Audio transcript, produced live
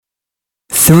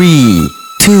3,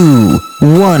 2, 1.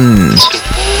 9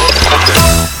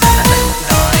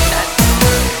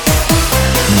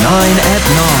 at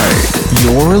Night.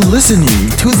 You're listening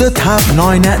to the Top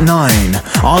 9 at 9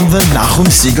 on the Nachum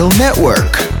Segal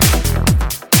Network.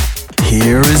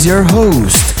 Here is your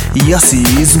host, Yossi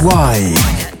Zweig.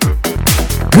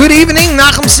 Good evening,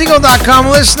 NachumSegal.com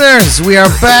listeners. We are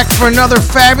back for another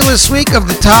fabulous week of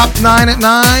the Top 9 at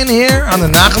 9 here on the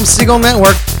Nachum Segal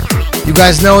Network. You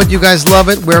guys know it, you guys love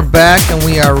it. We're back and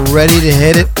we are ready to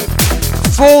hit it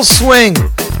full swing.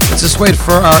 Let's just wait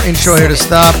for our intro here to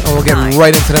stop and we'll get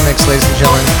right into the mix, ladies and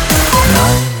gentlemen. 9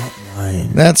 at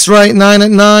 9. That's right, 9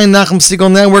 at 9, Nachum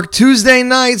Segal Network. Tuesday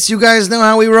nights, you guys know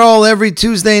how we roll. Every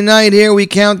Tuesday night here, we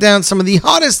count down some of the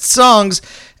hottest songs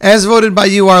as voted by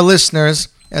you, our listeners.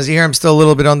 As you hear, I'm still a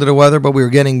little bit under the weather, but we were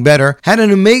getting better. Had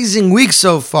an amazing week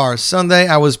so far. Sunday,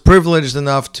 I was privileged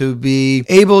enough to be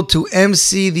able to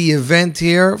MC the event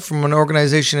here from an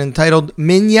organization entitled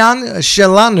Minyan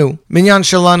Shelanu. Minyan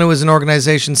Shelanu is an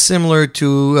organization similar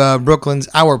to Brooklyn's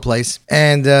Our Place.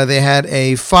 And they had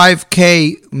a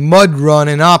 5K mud run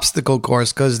and obstacle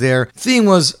course because their theme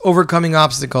was overcoming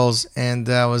obstacles. And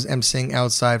I was MCing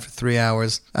outside for 3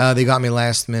 hours. They got me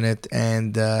last minute.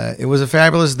 And it was a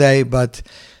fabulous day, but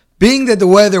being that the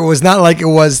weather was not like it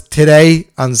was today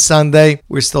on Sunday,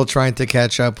 we're still trying to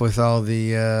catch up with all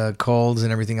the colds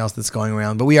and everything else that's going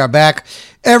around. But we are back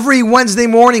every Wednesday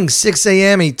morning, 6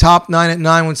 a.m., a Top 9 at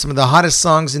 9, when some of the hottest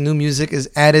songs and new music is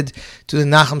added to the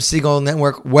Nachum Segal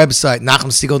Network website,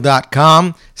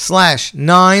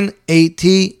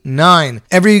 NachumSegal.com/989.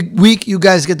 Every week, you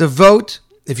guys get to vote.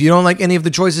 If you don't like any of the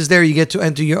choices there, you get to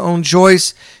enter your own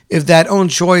choice. If that own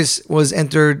choice was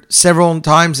entered several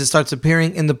times, it starts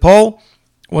appearing in the poll.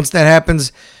 Once that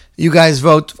happens, you guys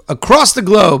vote across the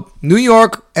globe. New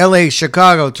York, LA,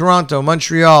 Chicago, Toronto,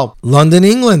 Montreal, London,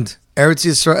 England, Eretz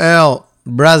Yisrael,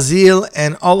 Brazil,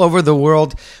 and all over the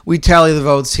world. We tally the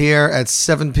votes here at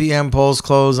 7 p.m. Polls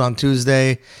close on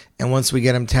Tuesday. And once we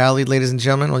get them tallied, ladies and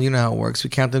gentlemen, well, you know how it works. We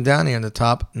count them down here in the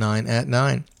Top 9 at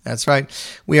 9. That's right.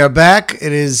 We are back.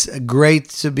 It is great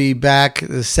to be back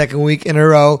the second week in a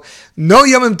row. No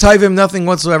Yom Tovim, nothing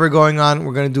whatsoever going on.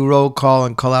 We're going to do roll call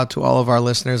and call out to all of our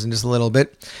listeners in just a little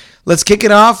bit. Let's kick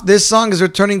it off. This song is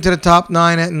returning to the Top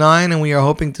 9 at 9, and we are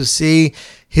hoping to see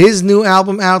his new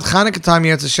album out, Chanukah Time,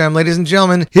 Yetz Hashem. Ladies and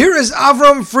gentlemen, here is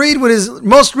Avram Fried with his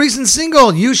most recent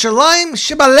single, Yushalayim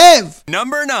Shebalev.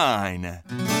 Number 9.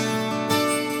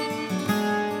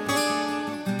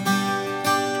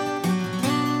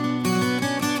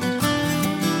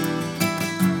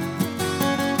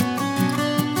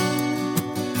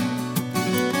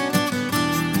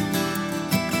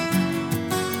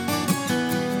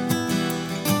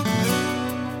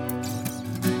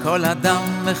 כל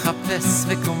אדם מחפש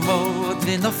מקומות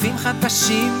ונופים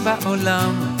חדשים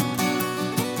בעולם.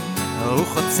 הוא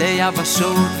חוצה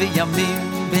יבשות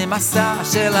וימים במסע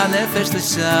של הנפש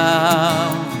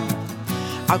לשם.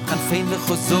 על כנפי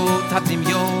מחוזות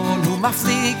הדמיון הוא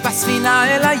מפליג בספינה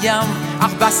אל הים,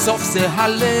 אך בסוף זה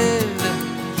הלב,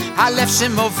 הלב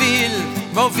שמוביל,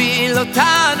 מוביל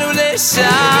אותנו לשם.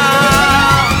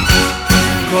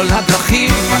 כל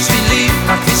הדרכים, השבילים,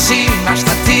 הכבישים,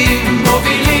 השלטים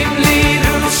מובילים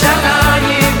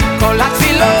לירושלים. כל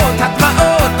התפילות,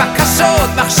 הדמעות, בקשות,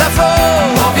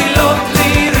 מחשבות מובילות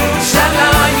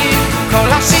לירושלים.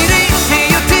 כל השירים,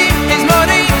 פיוטים,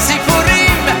 מזמורים,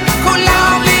 סיפורים,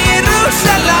 כולם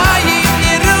לירושלים,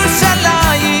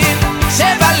 ירושלים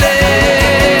שבלב.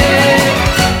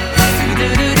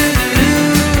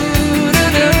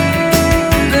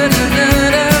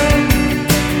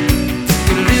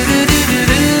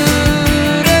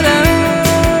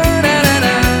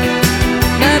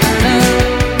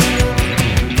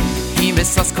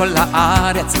 בסוס כל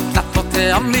הארץ, תלפות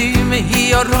העמים,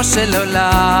 היא אורו של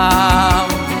עולם.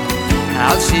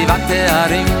 על 7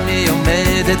 תארים היא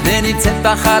עומדת ונמצאת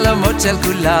בחלומות של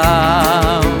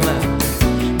כולם.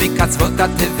 מקצוות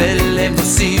התבל הם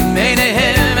נושאים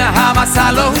עיניהם,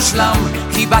 המסע לא הושלם,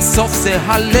 כי בסוף זה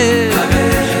הלב,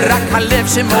 רק הלב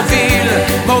שמוביל,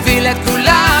 מוביל את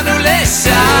כולנו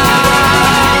לשם.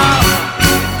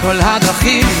 כל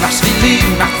הדרכים,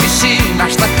 השבילים, הכבישים,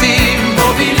 השלטים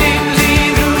מובילים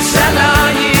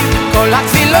לירושלים. כל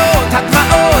התפילות,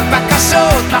 הדמעות,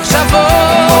 בקשות,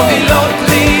 מחשבות מובילות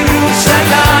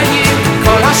לירושלים.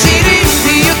 כל השירים,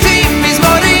 פיוטים,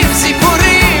 מזמורים,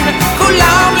 סיפורים,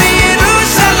 כולם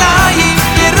לירושלים,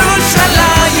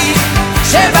 ירושלים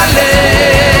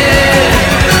שבלב.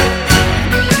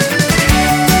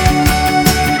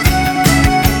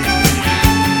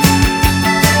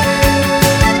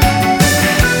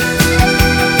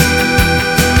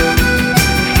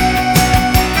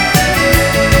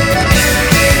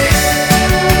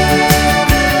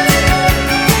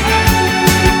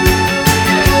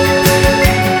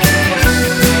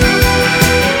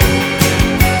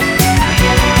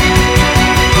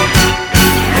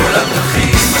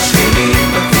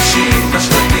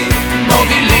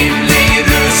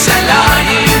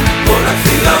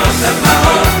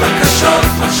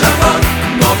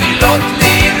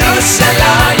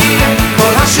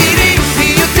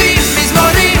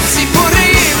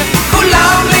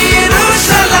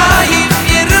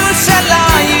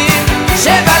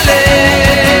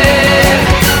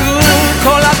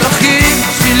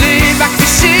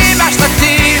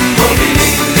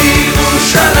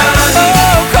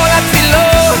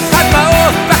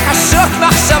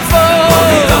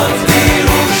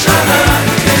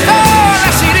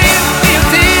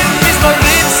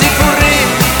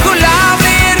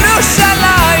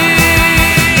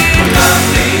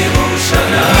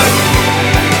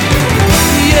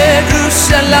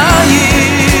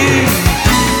 ירושלים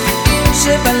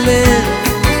שבלב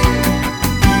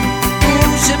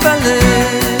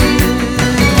שבלב.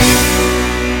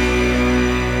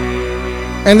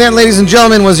 And that, ladies and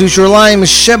gentlemen, was Yerushalayim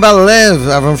Sheba Lev,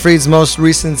 Avram Fried's most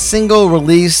recent single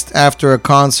released after a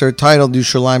concert titled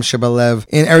Yerushalayim Sheba Lev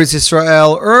in Eretz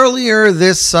Yisrael earlier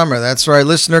this summer. That's right.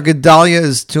 Listener Gedalia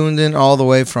is tuned in all the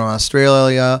way from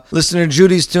Australia. Listener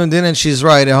Judy's tuned in, and she's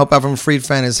right. I hope Avram Fried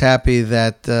fan is happy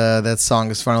that that song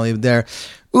is finally there.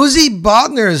 Uzi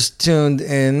Bodner's tuned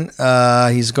in.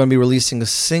 He's going to be releasing a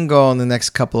single in the next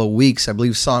couple of weeks. I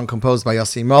believe song composed by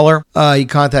Yossi Muller. He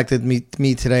contacted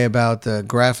me today about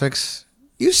graphics.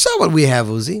 You saw what we have,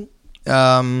 Uzi.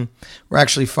 We're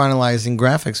actually finalizing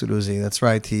graphics with Uzi. That's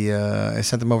right. I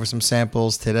sent him over some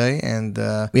samples today, and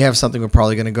we have something we're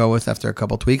probably going to go with after a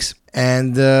couple tweaks.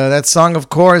 And that song, of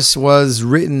course, was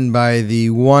written by the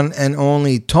one and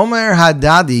only Tomer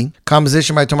Haddadi.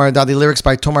 Composition by Tomer Haddadi, lyrics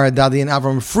by Tomer Haddadi and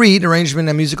Avram Fried, arrangement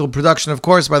and musical production, of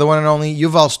course, by the one and only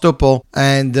Yuval Stupel.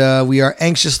 And we are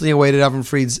anxiously awaited Avram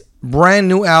Fried's brand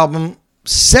new album,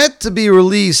 set to be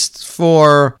released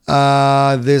for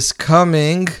this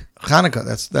coming Hanukkah.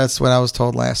 That's what I was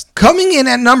told last. Coming in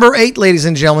at number 8, ladies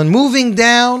and gentlemen, moving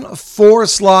down 4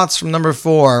 slots from number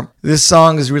 4. This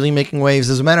song is really making waves.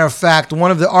 As a matter of fact,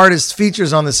 one of the artists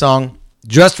features on the song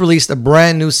just released a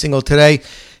brand new single today.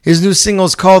 His new single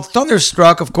is called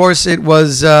Thunderstruck. Of course, it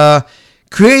was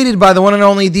created by the one and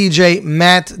only DJ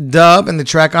Matt Dubb, and the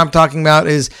track I'm talking about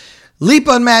is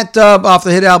Lipa and Matt Dubb off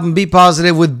the hit album Be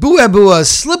Positive with Bua Bua,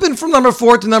 slipping from number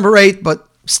 4 to number 8, but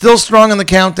still strong on the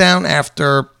countdown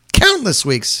after countless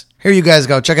weeks. Here you guys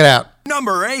go. Check it out.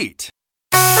 Number 8.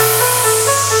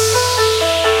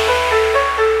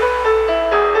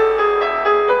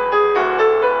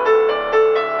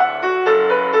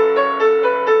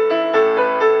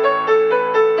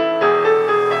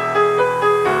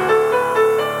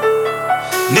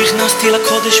 נכנסתי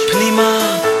לקודש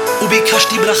פנימה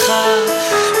וביקשתי ברכה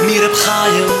מרב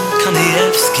חיים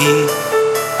קניאבסקי.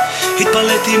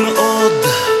 התפלאתי מאוד,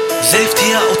 זה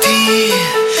הפתיע אותי,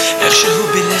 איך שהוא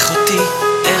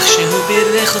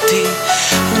בירך אותי.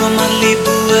 הוא אמר לי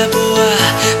בואה בואה,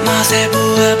 מה זה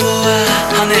בואה בואה?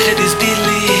 הנכד הסביר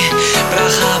לי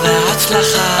ברכה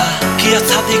והצלחה, כי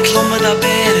הצדיק לא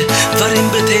מדבר דברים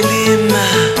בטלים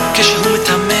כשהוא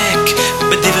מתעמק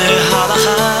בדברי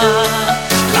הלכה.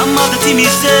 למדתי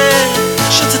מזה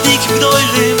שצדיקים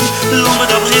גדולים לא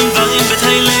מדברים דברים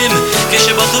בטלים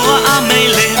כשבתורה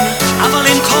עמלים, אבל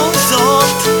עם כל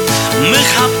זאת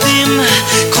מכבדים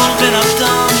כל בן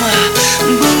אדם.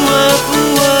 בואה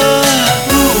בואה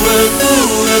בואה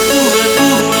בואה בואה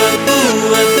בואה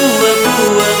בואה בואה בואה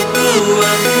בואה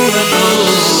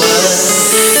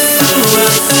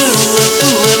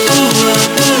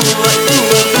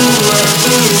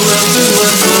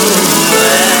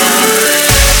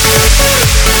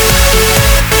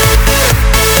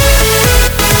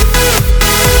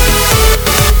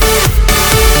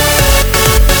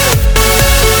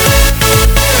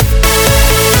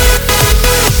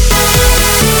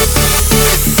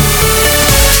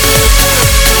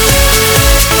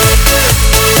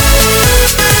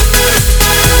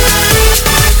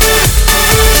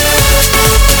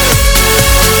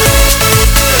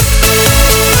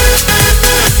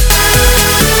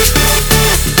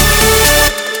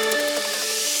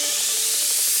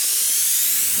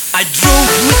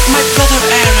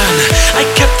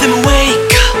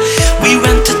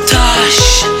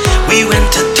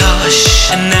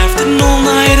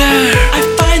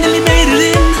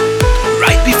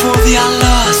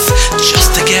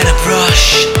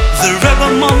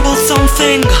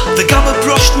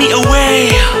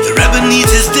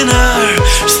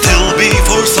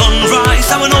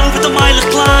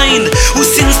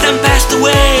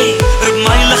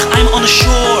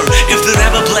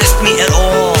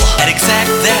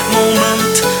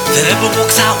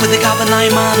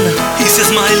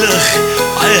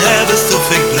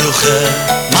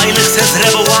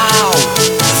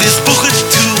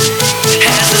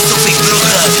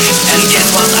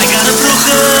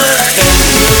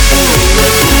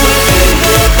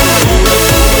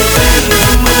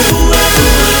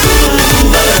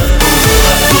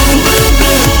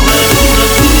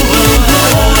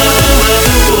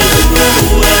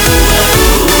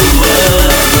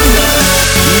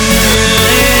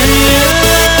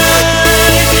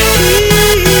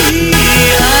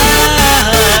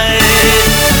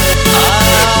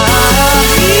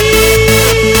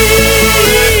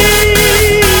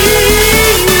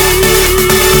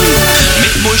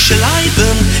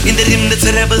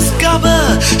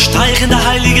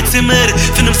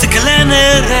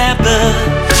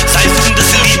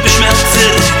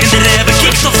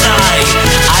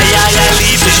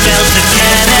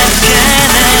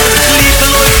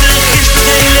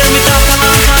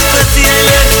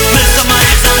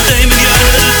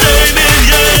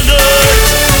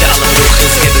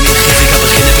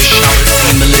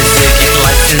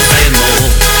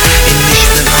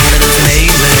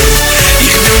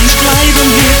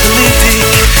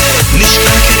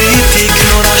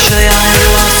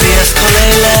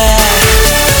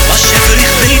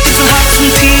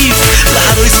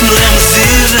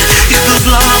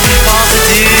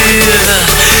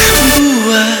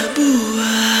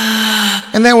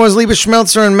was Liba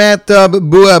Schmelzer and Matt Dubb,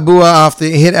 Bua Bua, off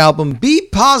the hit album Be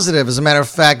Positive. As a matter of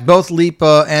fact, both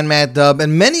Lipa and Matt Dubb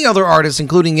and many other artists,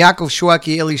 including Yaakov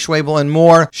Shweki, Eli Schwebel, and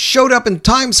more, showed up in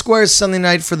Times Square Sunday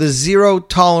night for the Zero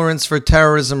Tolerance for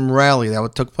Terrorism rally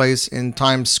that took place in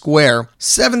Times Square.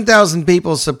 7,000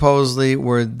 people supposedly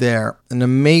were there. An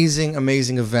amazing,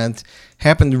 amazing event.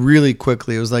 Happened really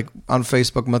quickly. It was like on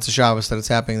Facebook, Motzei Shabbos, that it's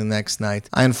happening the next night.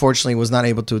 I unfortunately was not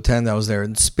able to attend. I was there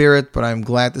in spirit, but I'm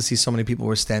glad to see so many people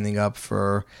were standing up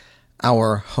for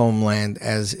our homeland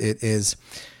as it is.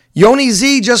 Yoni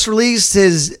Z just released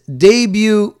his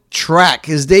debut track,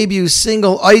 his debut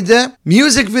single, Oide.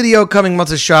 Music video coming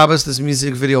Motzei Shabbos. This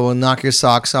music video will knock your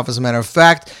socks off. As a matter of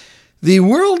fact, the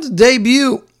world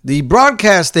debut, the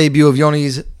broadcast debut of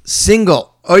Yoni's single,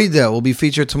 Oide, will be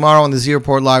featured tomorrow on the Z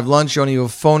Report Live Lunch. Yoni will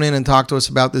phone in and talk to us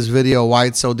about this video, why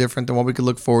it's so different, and what we could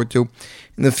look forward to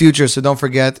in the future. So don't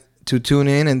forget to tune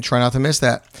in and try not to miss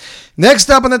that. Next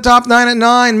up on the Top 9 at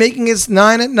 9, making its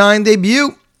 9 at 9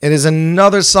 debut, it is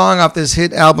another song off this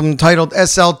hit album titled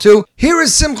SL2. Here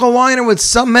is Simcha Leiner with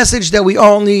some message that we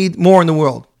all need more in the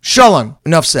world. Shalom.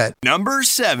 Enough said. Number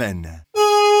 7.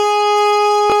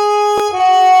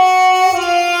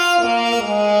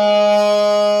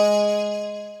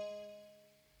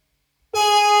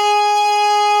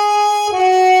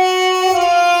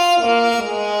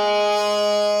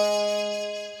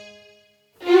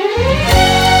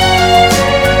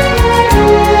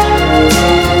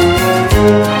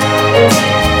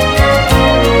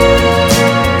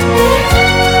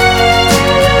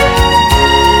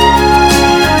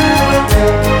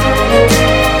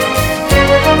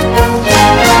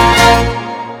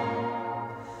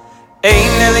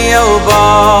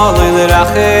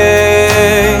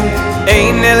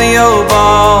 Ein Elio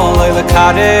ball le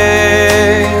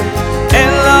kare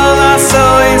Elo la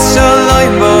sois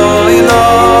shaloim bo ilo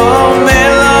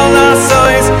Melo la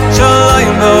sois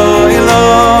shaloim bo ilo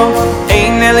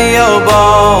Ein Elio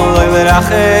ball le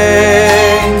rache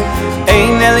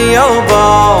Ein Elio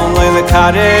ball le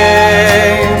kare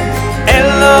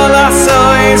Elo la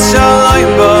sois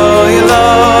shaloim bo ilo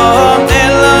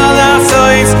Elo la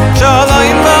sois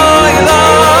shaloim bo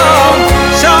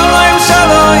Shalom,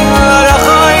 shalom,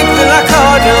 l'rochoik,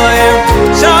 v'l'akaroim.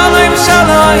 Shalom,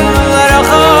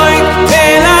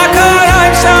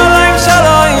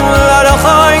 shalom,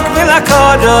 l'rochoik,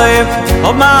 v'l'akaroim.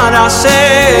 Omar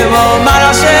Hashem,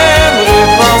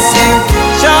 riposim.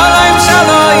 Shalom,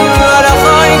 shalom,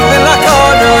 l'rochoik,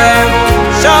 v'l'akaroim.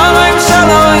 Shalom,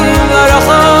 shalom,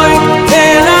 l'rochoik,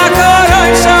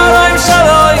 v'l'akaroim. Shalom,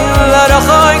 shalom,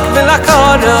 l'rochoik,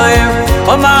 v'l'akaroim.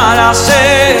 Omar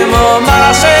Hashem,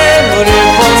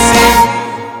 riposim.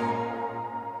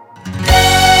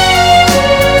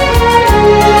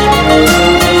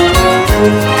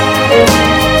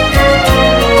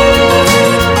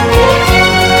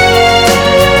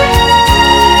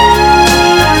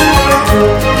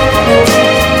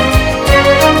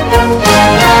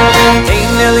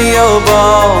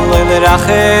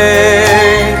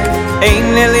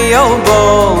 Ein Elio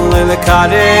bo le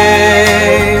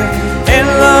kare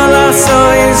Elo la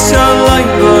sois shaloim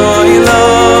bo ilo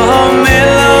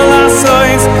Elo la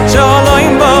sois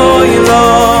shaloim bo ilo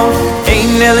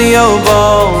Ein Elio bo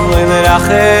le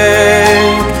rache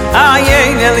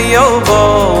Ein Elio bo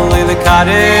le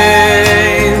kare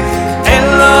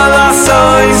Elo la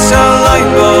sois shaloim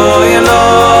bo ilo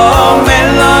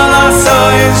Elo la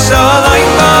sois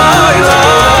shaloim bo ilo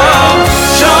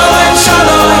Shalom,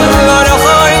 shalom,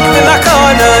 l'rochoik,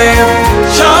 v'l'akaroim.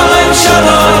 Shalom,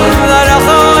 shalom,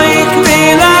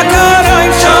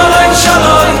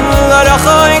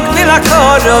 l'rochoik,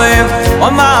 v'l'akaroim.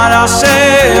 Omar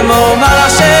Hashem,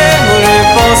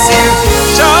 riposim.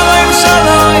 Shalom,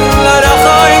 shalom,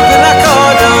 l'rochoik,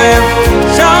 v'l'akaroim.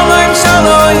 Shalom,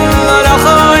 shalom,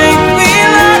 l'rochoik,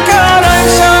 v'l'akaroim.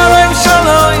 Shalom,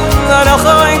 shalom,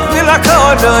 l'rochoik,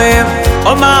 v'l'akaroim.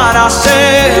 Omar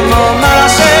Hashem,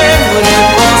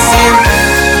 riposim.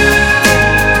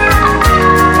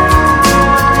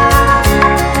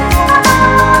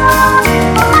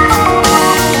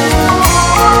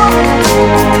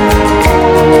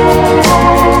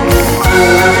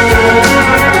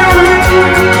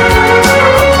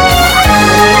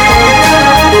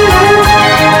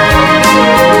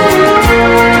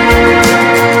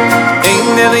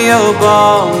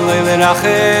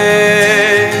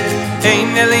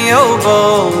 Ein Elio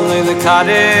bo le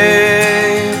kare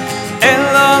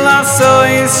Elo la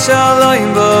sois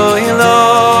shaloim bo ilo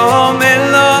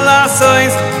Elo la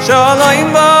sois shaloim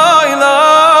bo ilo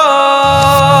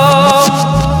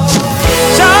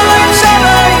Shalom,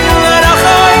 shalom,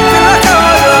 l'rochoik,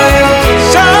 v'l'akaroim.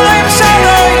 Shalom,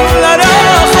 shalom,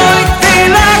 l'rochoik,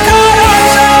 v'l'akaroim.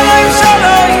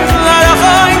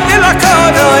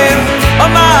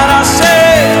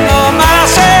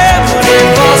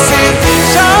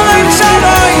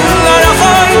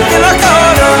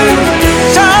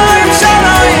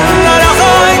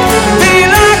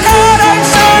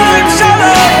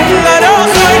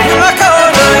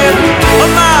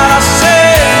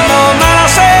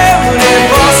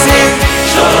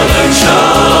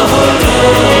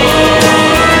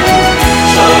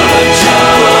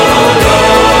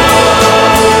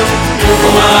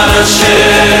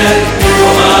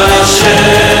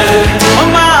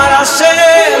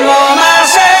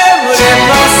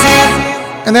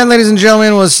 And then, ladies and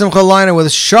gentlemen, was Simcha Leiner with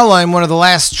Shalom, one of the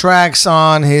last tracks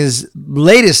on his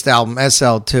latest album,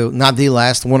 SL2. Not the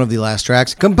last, one of the last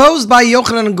tracks. Composed by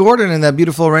Yochanan Gordon in that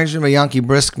beautiful arrangement by Yankee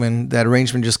Briskman. That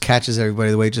arrangement just catches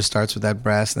everybody the way it just starts with that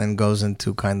brass and then goes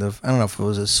into kind of, I don't know if it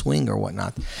was a swing or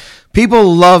whatnot.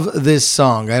 People love this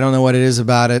song. I don't know what it is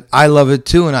about it. I love it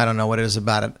too, and I don't know what it is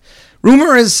about it.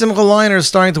 Rumor is Simcha Leiner is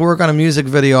starting to work on a music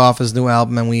video off his new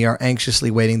album, and we are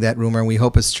anxiously waiting that rumor, and we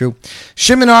hope it's true.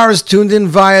 Shimon R is tuned in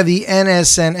via the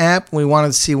NSN app. We wanted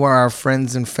to see where our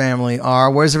friends and family are.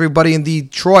 Where's everybody in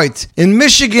Detroit? In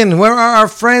Michigan, where are our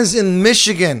friends in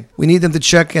Michigan? We need them to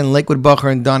check in. Lakewood Bucher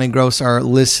and Donnie Gross are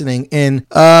listening in.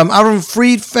 Avram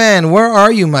Fried fan, where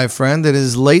are you, my friend? It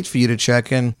is late for you to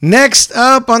check in. Next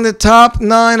up on the top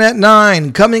 9 at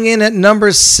 9, coming in at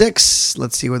number 6.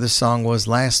 Let's see where the song was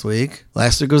last week.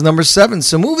 Last week was number 7.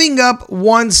 So moving up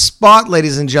one spot,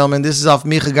 ladies and gentlemen. This is off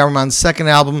Micha Gamerman's second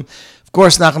album. Of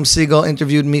course, Nachum Siegel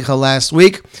interviewed Micha last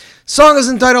week. Song is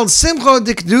entitled Simcha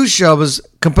Dikdusha. It was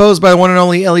composed by the one and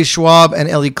only Eli Schwab and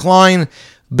Eli Klein.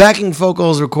 Backing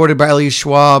vocals recorded by Eli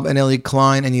Schwab and Eli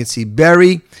Klein and Yitzi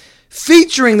Berry.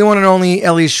 Featuring the one and only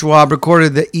Eli Schwab,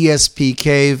 recorded the ESP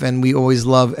Cave. And we always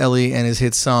love Eli and his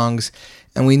hit songs.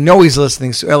 And we know he's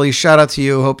listening. So, Eli, shout out to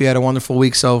you. Hope you had a wonderful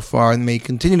week so far and may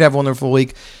continue to have a wonderful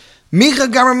week.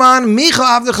 Micha Gamerman, Micha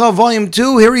Avdecha, Volume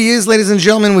 2. Here he is, ladies and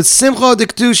gentlemen, with Simcha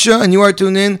Dikdusha. And you are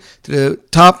tuned in to the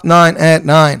top 9 at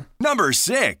 9. Number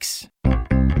 6.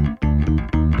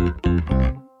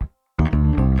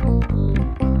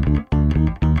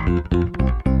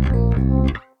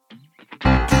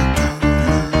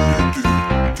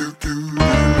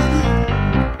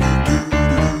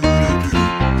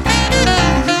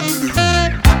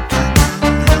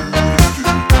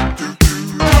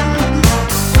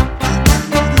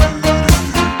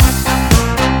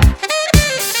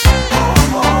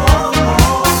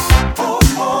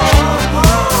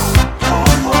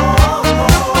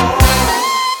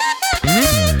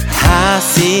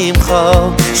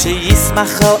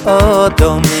 שישמח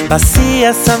האדום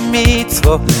בעשיית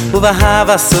המצוות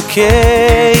ובאהבה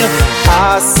סוכר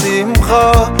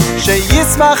השמחה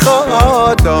שישמח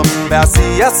האדום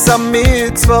בעשיית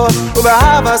המצוות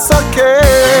ובאהבה סוכר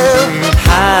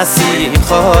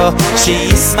השמחה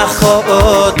שישמח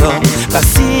האדום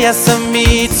בעשיית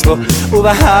המצוות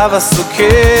ובאהבה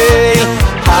סוכר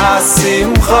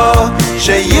השמחה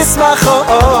שישמח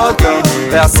האדום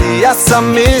בעשיית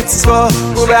המצוות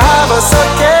ובאהבה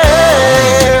סוכר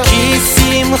כי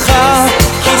שמחה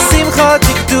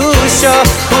דקדושה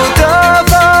הוא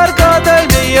דבר גדול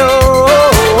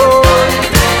מאוד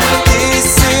כי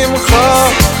שמחה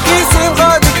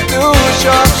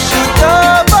דקדושה הוא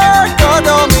דבר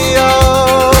גדול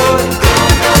מאוד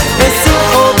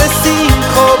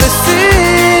בשמחו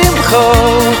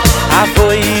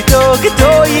עבודו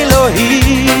גדול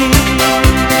אלוהים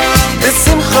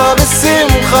בשמחה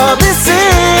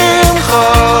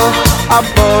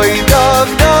עבודו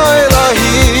גדול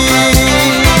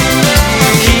אלוהים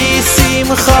כי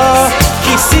שמחה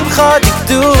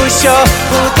דקדושה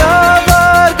הוא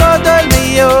דבר גדול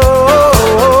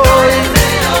מאוד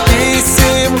כי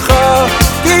שמחה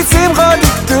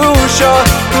דקדושה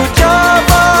הוא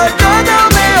דבר גדול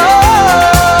מאוד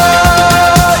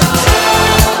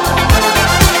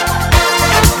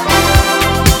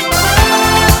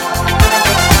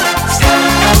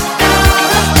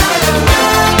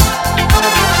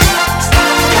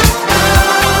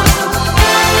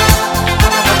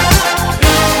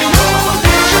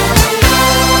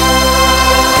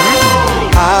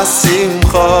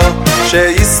השמחה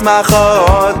שישמח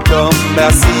האדום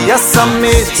בעשיית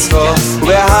המצוות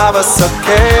ובאהבה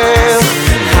סוכר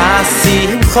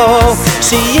השמחה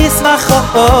שישמח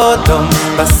האדום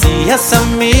בעשיית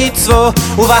המצוות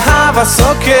ובאהבה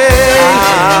סוכר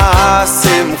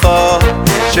השמחה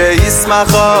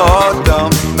שישמח האדום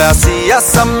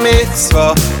בעשיית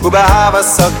המצוות ובאהבה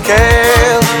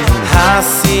סוכר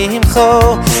השמחה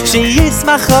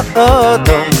שישמח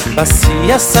האדום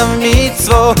בעשיית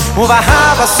המצוות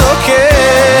ובאהבה סוכר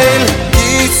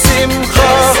כי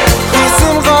שמחה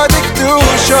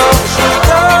דקדושה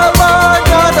דבר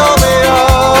גדול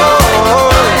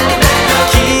מאוד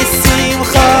כי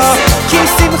שמחה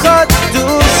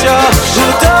דקדושה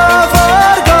הוא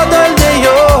דבר גדול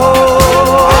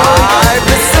מאוד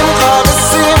בשמחה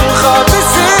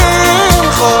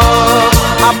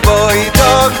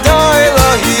עבודו גדול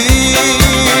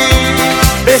אלוהים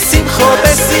בשמחו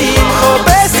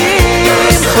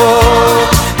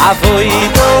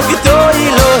עבודו גדול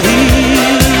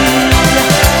אלוהים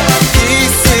כי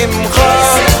שמחה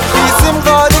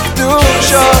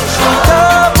דקדושה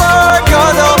דבר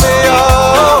גדול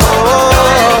מאוד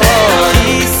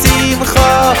כי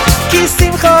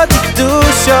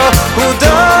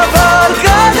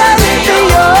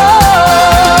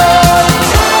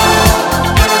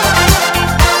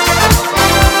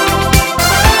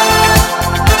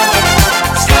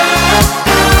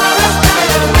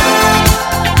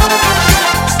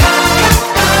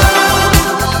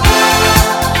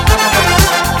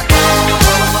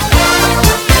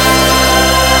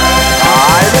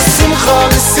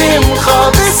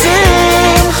besimcha,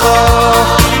 besimcha.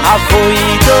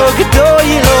 Avoido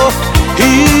gedoilo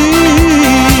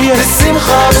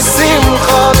Besimcha,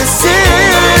 besimcha,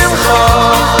 besimcha.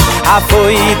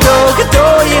 Avoido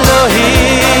gedoilo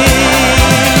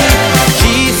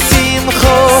Ki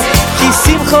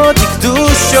simcho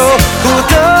dikdusho Hu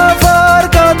davar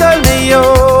gadol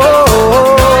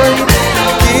meyoy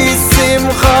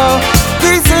Besimcha,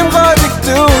 besimcha,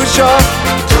 dikdusha.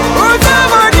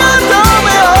 Udavar gadol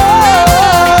me'od.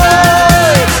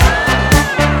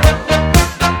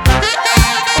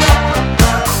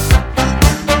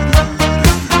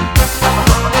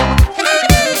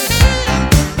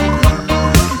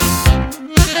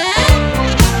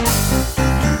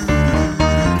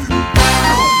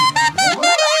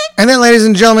 And then, ladies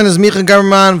and gentlemen, is Micha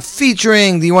Gamerman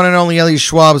featuring the one and only Eli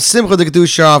Schwab, Simcha de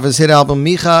Kedusha off his hit album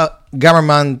Micha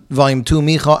Gamerman Volume 2,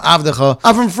 Micha Avdecha.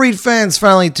 From Freed fans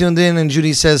finally tuned in, and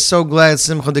Judy says, so glad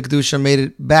Simcha de Kedusha made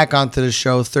it back onto the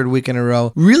show, third week in a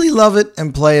row. Really love it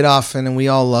and play it often, and we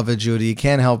all love it, Judy. You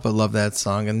can't help but love that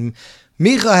song. And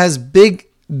Micha has big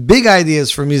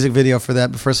ideas for a music video for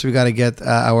that, but first we got to get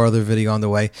our other video on the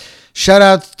way. Shout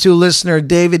out to listener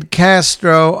David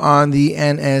Castro on the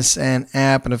NSN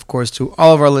app, and of course to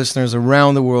all of our listeners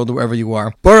around the world, wherever you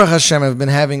are. Baruch Hashem, I've been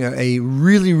having a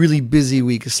really, really busy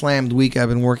week, a slammed week. I've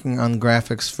been working on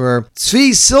graphics for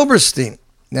Tzvi Silberstein.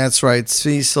 That's right,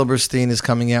 Tzvi Silberstein is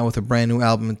coming out with a brand new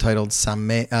album entitled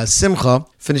Simcha,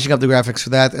 finishing up the graphics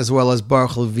for that, as well as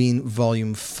Baruch Levine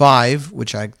Volume 5,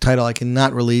 which I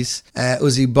cannot release,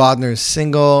 Uzi Bodner's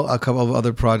single, a couple of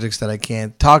other projects that I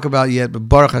can't talk about yet, but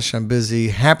Baruch Hashem busy,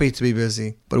 happy to be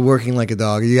busy, but working like a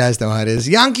dog. You guys know how it is.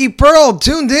 Yankee Pearl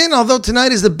tuned in, although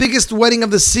tonight is the biggest wedding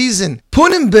of the season.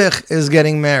 Punnenbich is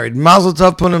getting married. Mazel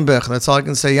tov Punnenbich. That's all I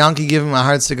can say. Yankee, give him a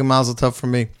heartstick of mazel tov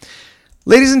from me.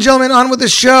 Ladies and gentlemen, on with the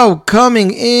show. Coming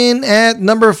in at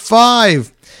number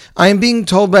 5. I am being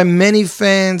told by many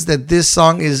fans that this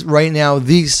song is right now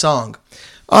the song.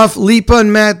 Off Lipa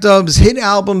and Matt Dubb's hit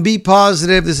album, Be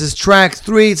Positive. This is track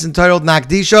 3. It's entitled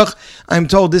Nakdishach. I'm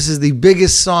told this is the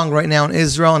biggest song right now in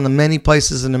Israel and in many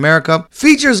places in America.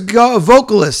 Features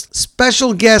vocalist,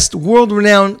 special guest,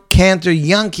 world-renowned cantor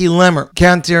Yankee Lemmer.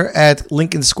 Cantor at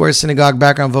Lincoln Square Synagogue.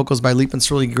 Background vocals by Lipa and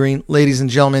Sterling Green. Ladies and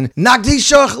gentlemen,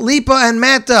 Nakdishach, Lipa, and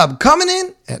Matt Dubb. Coming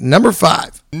in at number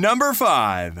 5. Number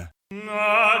 5.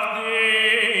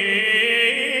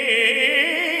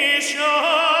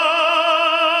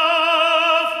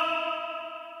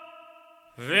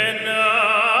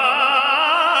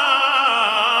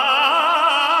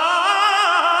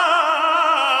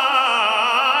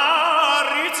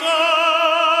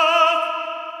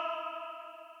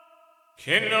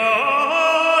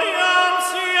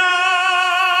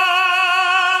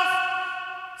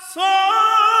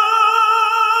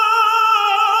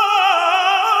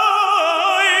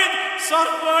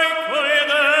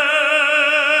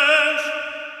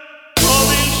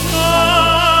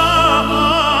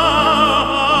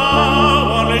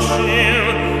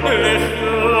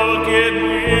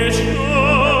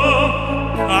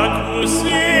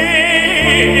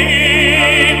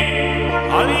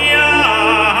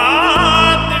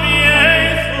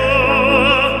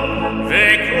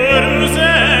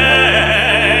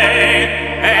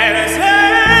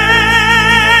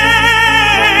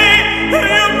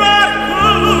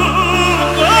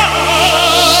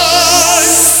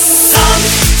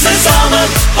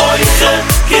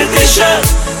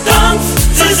 Tanz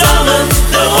zusammen,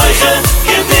 der Heuche,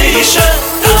 Gedische.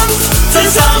 Tanz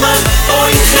zusammen,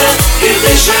 Heuche,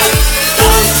 Gedische.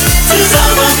 Tanz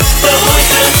zusammen, der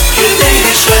Heuche,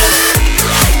 Gedische.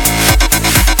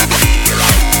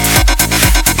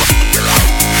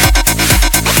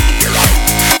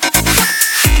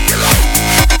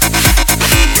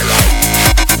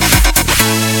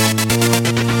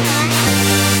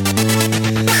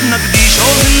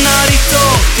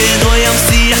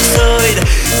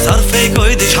 Sarfei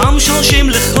koidish ham shoshim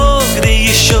lechok de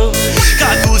yisho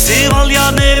Kakusi val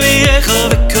yad neviyecha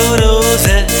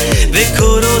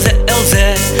Vekoroze elze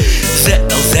Ze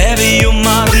elze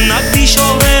viyumar Nakdish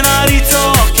oven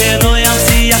aritzok Keno yam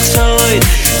siyach shoyd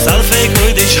Sarfei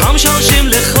koidish ham shoshim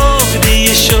lechok de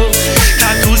yisho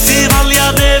Kakusi val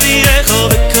yad neviyecha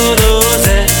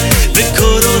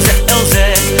Vekoroze elze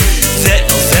Ze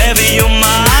elze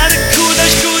viyumar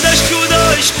Kudosh, kudosh,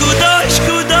 kudosh, kudosh,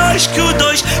 kudosh,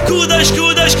 kudosh Kudosh,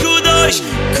 kudosh, kudosh,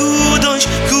 kudosh,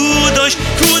 kudosh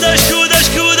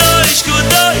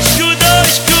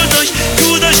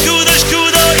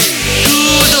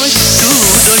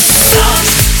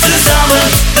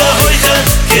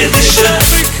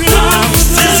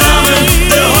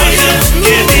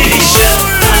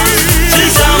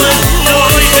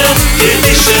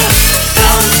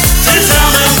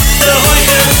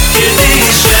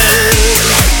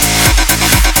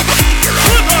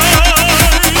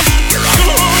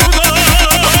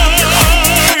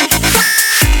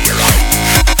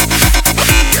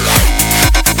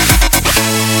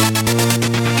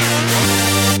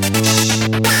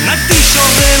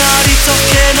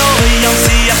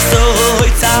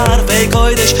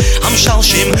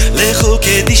לכו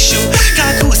קדישו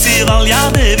ככוסי ועל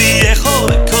ימי ויכו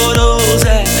בקורו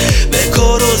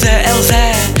זה אל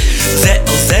זה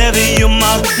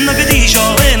ויומר נקדישו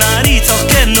ונריצו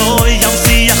כנו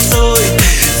ימסי יחסוי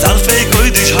זרפי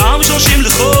קוידיש המשלשים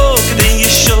לכו כדין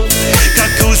ישו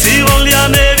ככוסי ועל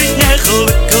ימי ויכו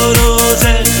בקורו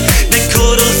זה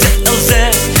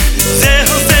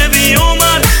אל זה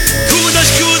ויומר קודש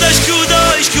קודש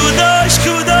קודש קודש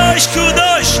קודש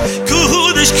קודש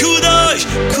קודש קודש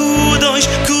קודש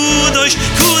קודש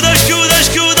קודש קודש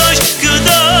קודש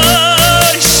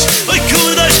קודש אוי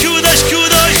קודש קודש קודש קודש קודש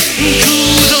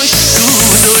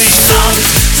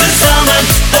zusammen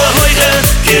der heute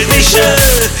gedische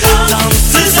tanz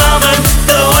zusammen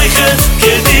der heute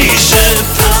gedische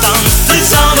tanz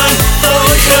zusammen der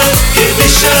heute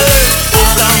gedische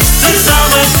tanz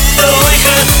zusammen der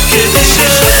heute gedische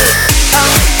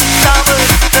tanz zusammen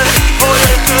der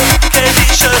heute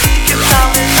gedische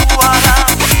zusammen uara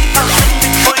tanz mit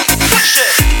heute gedische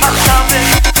zusammen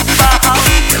bahal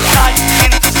zeit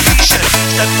in dische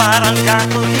der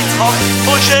parangato hoch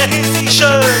hoje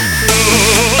dische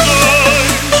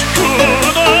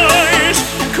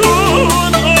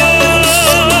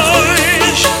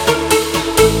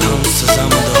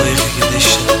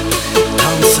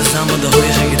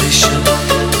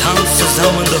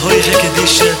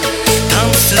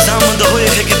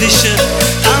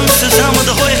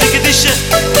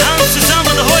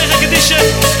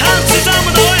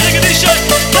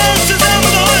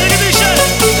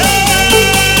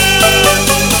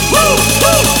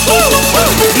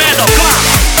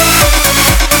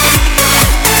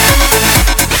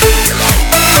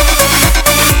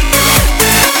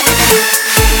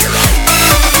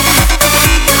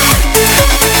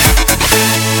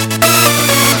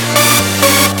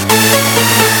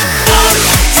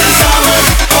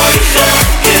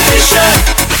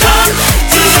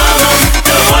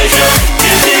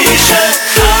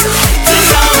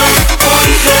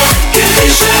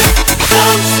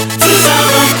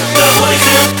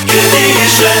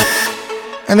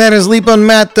And that is Leap on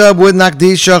Matt Dub with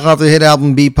Nakdishach off the hit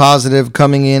album Be Positive,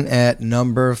 coming in at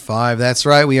number 5. That's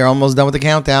right, we are almost done with the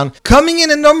countdown. Coming in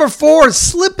at number 4,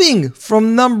 slipping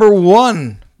from number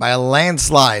 1 by a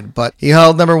landslide. But he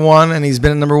held number 1, and he's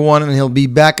been at number 1, and he'll be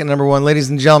back at number 1. Ladies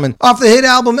and gentlemen, off the hit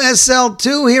album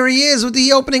SL2, here he is with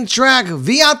the opening track,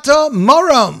 Viato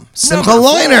Moram, Simcha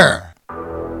Leiner.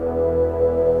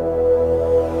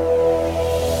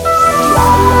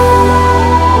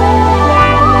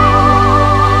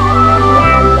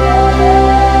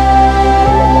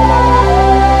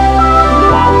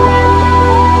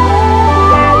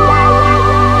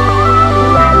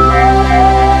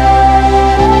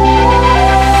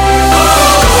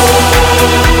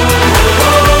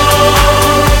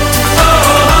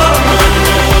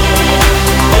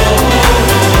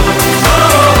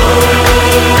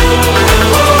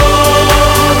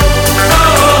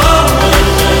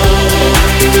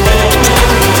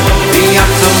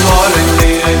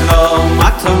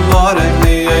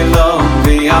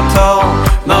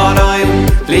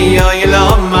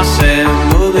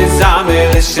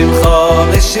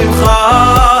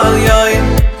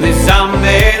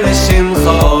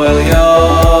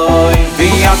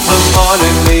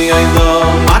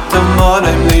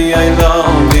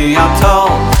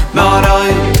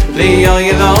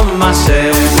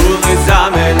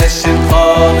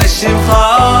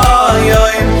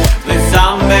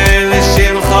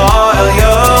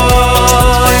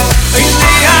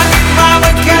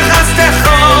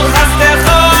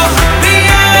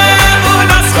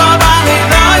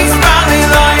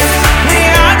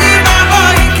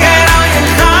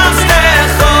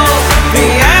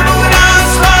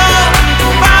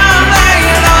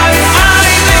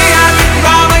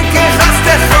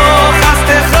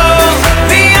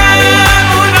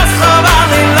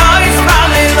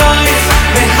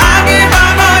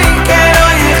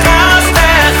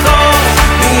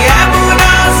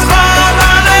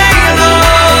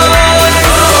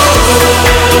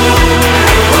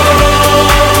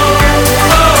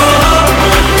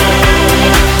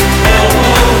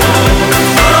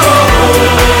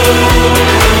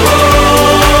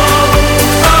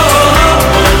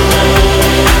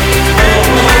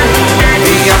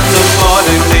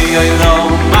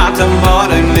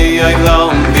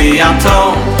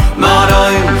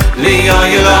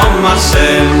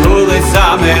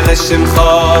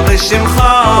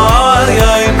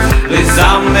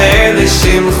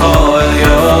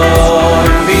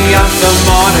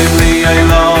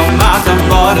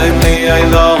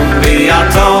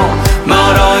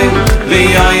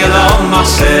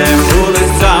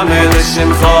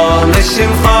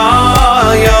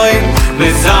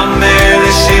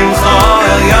 L'Ishimcha,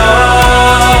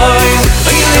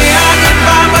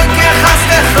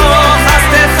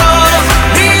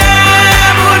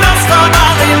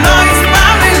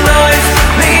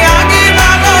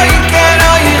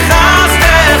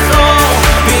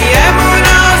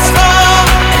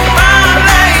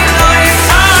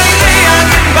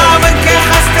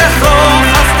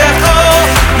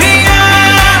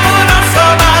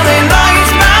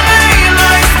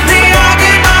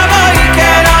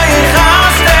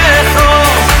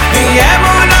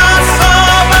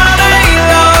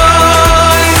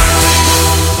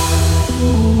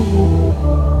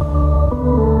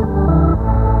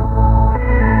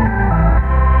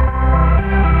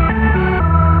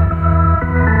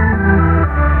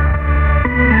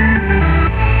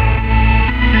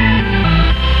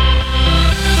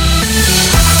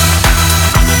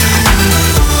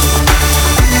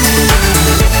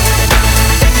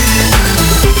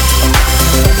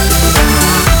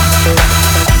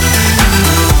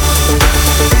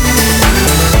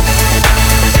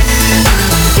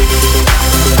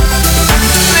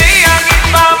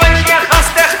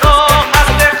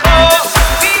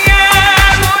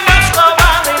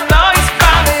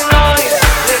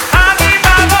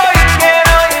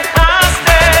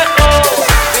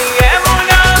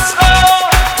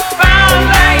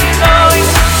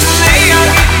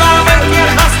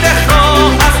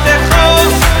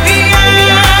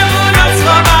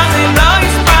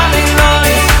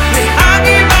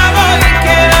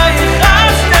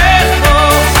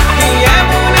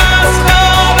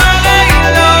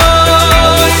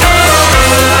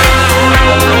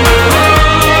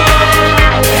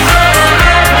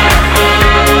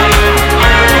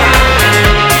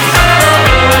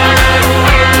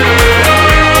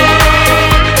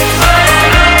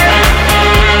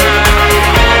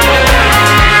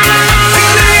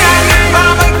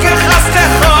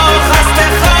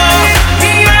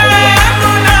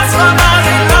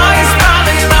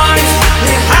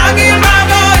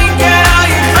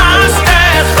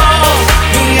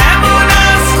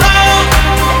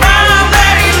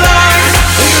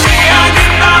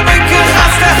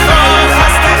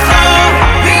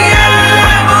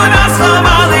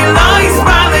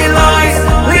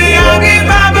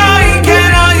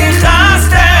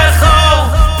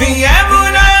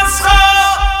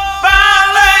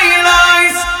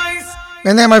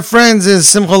 that, my friends, is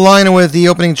Simcha Leiner with the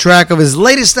opening track of his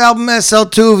latest album,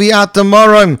 SL2 V'at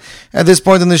Amorim. At this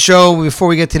point in the show, before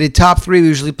we get to the top three, we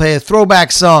usually play a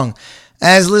throwback song.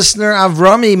 As listener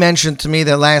Avrami mentioned to me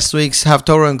that last week's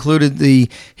Haftorah included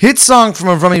the hit song from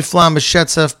Avrami Flam,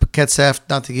 B'Shetzef B'Ketzef,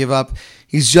 Not to Give Up.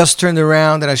 He's just turned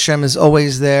around, that Hashem is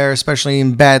always there, especially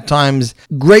in bad times.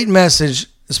 Great message,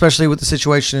 especially with the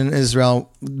situation in Israel,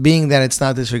 being that it's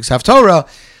not this week's Haftorah.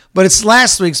 But it's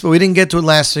last week's, but we didn't get to it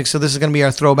last week, so this is going to be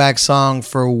our throwback song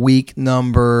for week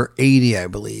number 80, I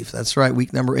believe. That's right,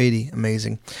 week number 80.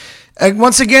 Amazing.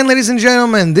 Once again, ladies and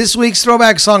gentlemen, this week's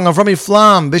throwback song of Rami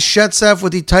Flam, B'Shetzef,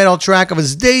 with the title track of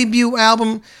his debut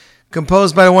album,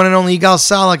 composed by the one and only Yigal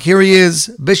Salak. Here he is,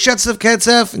 B'Shetzef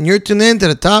Ketzef, and you're tuned in to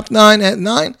the Top 9 at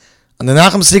 9 on the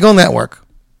Nachum Segal Network.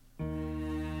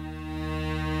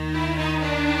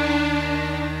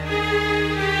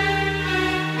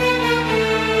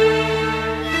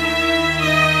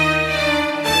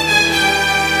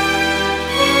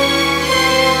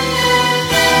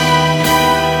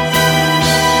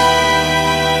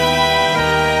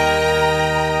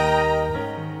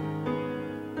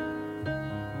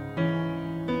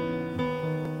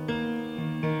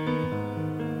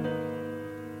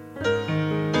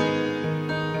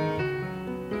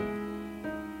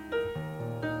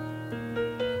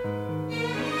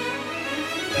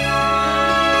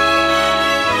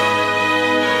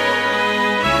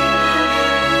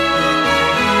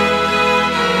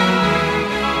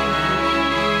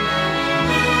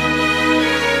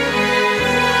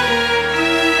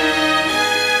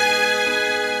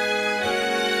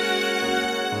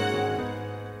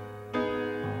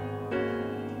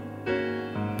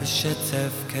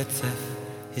 B'Shetzef Ketzef,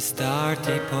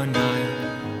 Histarti Ponai,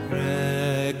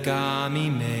 Regami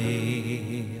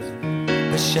Meir.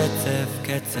 B'Shetzef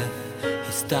Ketzef,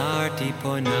 Histarti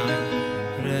Ponai,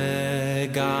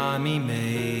 Regami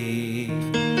Meir.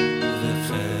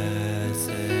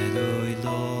 V'chesed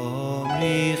oilom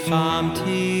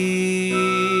richamti.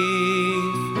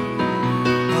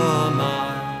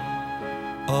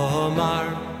 Omar,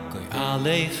 Goy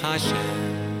Aleich Hashem.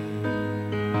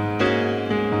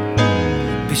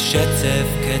 B'Shetzef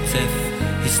Ketzef,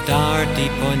 Histarti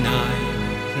Ponai,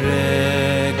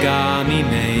 Regami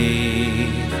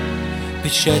Meir.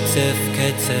 B'Shetzef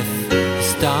Ketzef,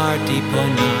 Histarti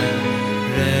Ponai,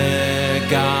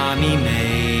 Regami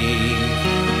Meir.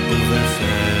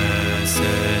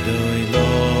 Uv'chesed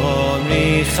oilom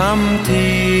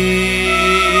richamti.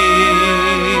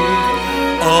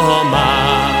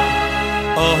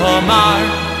 Omar,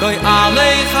 Goy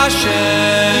Aleich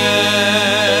Hashem.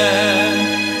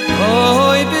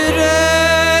 Oy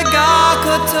berega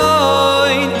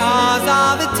kotoin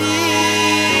azavati.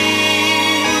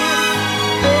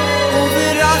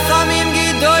 Uverachamim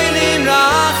gedolim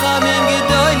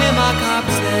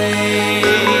akapsei.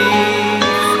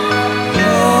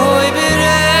 Oy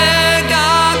berega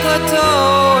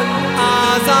kotoin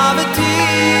azavati.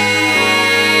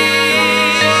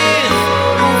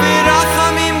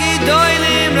 Uverachamim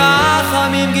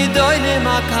gedolim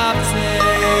akapsei.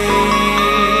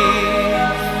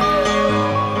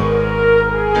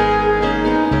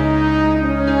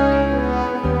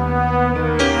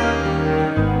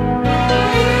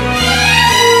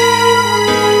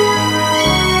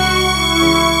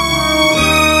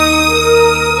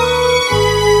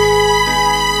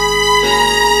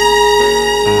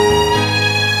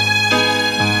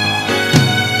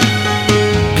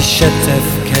 B'Shetzef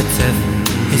Ketzef,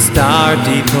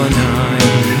 Histarti Ponai,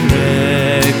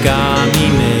 Regami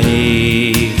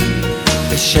Meir.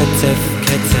 B'Shetzef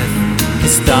Ketzef,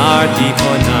 Histarti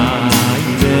Ponai,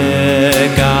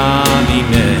 Regami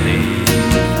Meir.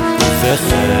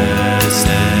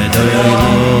 V'chesed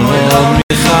oilom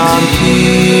richamti.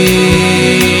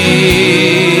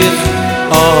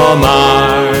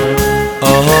 Omar,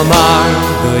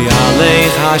 Goy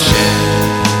Aleich Hashem.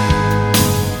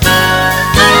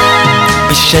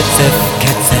 B'Shetzef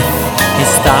Ketzef,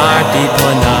 Histarti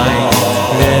Ponai,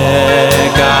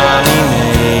 Regami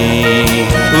Meir.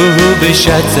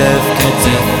 B'Shetzef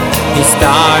Ketzef,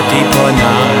 Histarti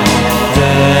Ponai,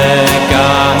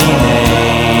 Regami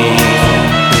Meir.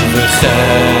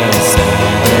 V'chesed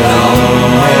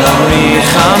oilom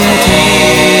richamti.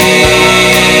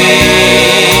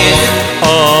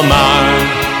 Omar,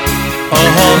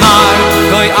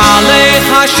 Goy Aleich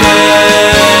Hashem.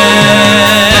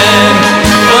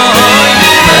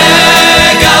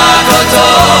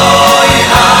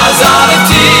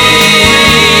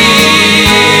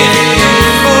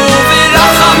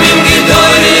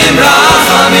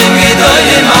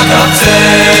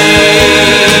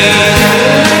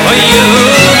 Oh, you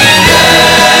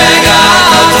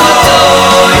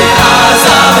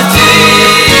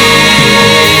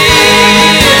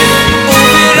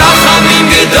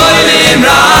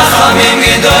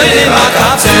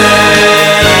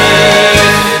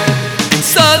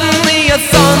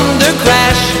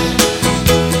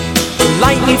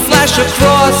flash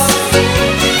across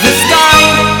the sky.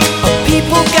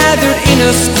 People gathered in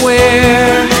a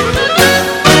square.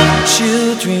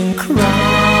 Children cry.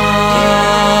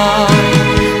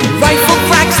 The rifle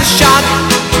cracks a shot,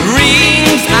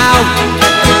 rings out.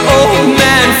 The old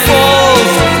man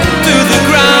falls to the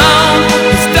ground.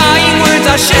 His dying words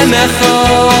are Hashem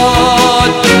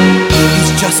Echad.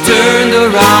 He's just turned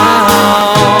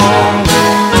around.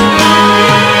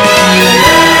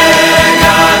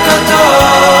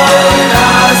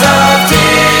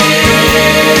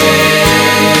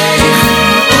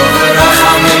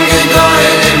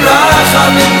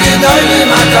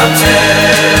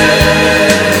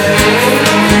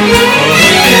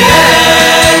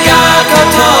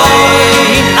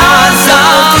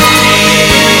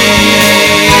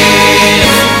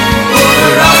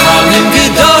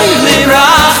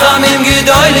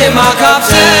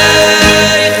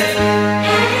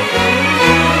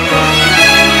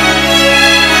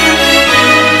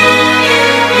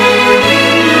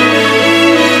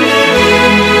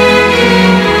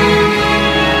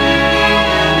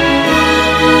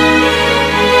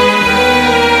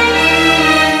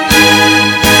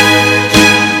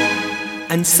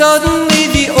 And suddenly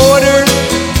the order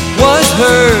was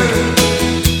heard.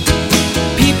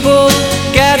 People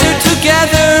gathered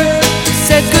together,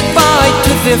 said goodbye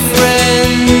to their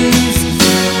friends,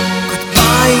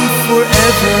 goodbye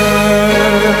forever.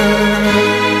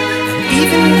 And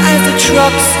even as the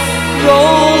trucks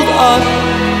rolled up,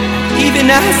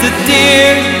 even as the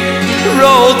deer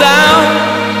rolled down,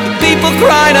 the people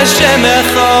cried Hashem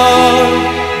Echad.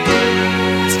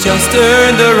 It's just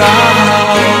turned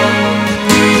around.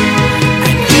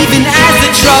 Even as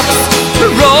the trucks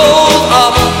roll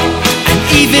up, and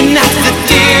even as the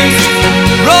tears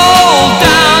roll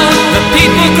down, the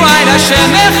people cried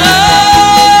Hashem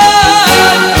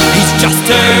Echad. He's just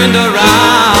turned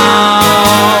around.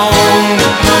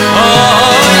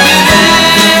 Oh,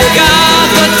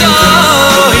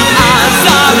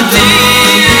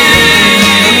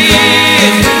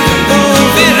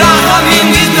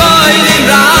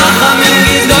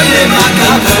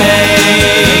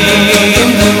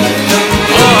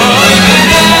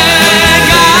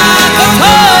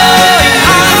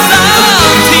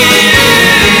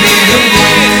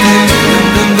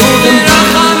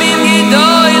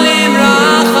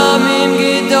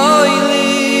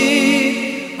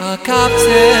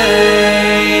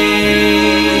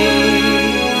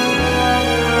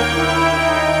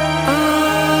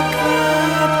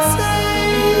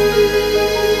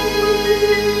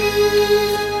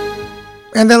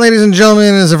 And that, ladies and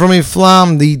gentlemen, is Avrami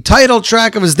Flam, the title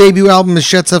track of his debut album,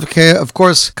 Mishetzavke, of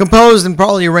course, composed and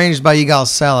probably arranged by Yigal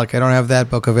Salek. I don't have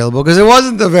that book available because it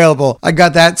wasn't available. I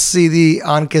got that CD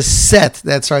on cassette.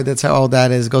 That's right, that's how old that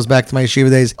is. It goes back to my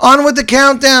yeshiva days. On with the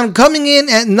countdown, coming in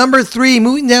at number 3,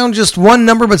 moving down just one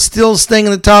number, but still staying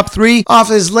in the top 3, off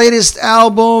his latest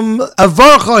album,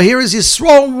 Avarcha. Here is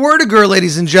Yisrael Werdiger,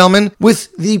 ladies and gentlemen,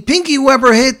 with the Pinky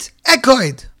Weber hit,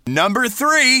 Ekoid. Number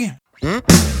 3.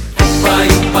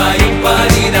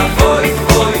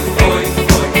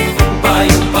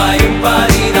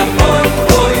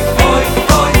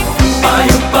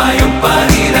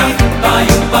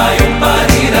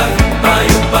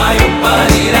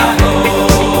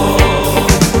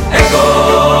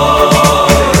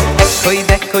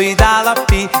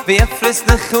 Frisst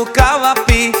de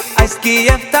Chukawapi, Eis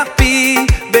Kiev Tapi,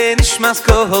 Benishmas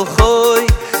Kohol Choy.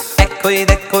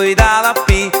 Ekoi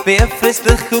Dalapi, Frisst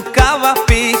de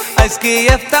Chukawapi, Eis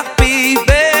Kiev Tapi,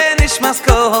 Benishmas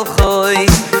Kohol Choy.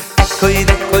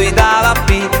 Ekoi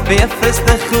Dalapi, Frisst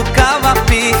de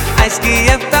Chukawapi, Eis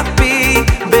Kiev Tapi,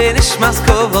 Benishmas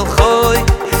Kohol Choy.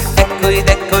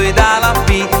 Ekoi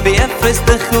Dalapi, Frisst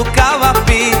de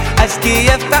Chukawapi, Eis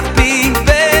Kiev Tapi,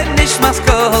 Benishmas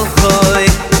Kohol Choy.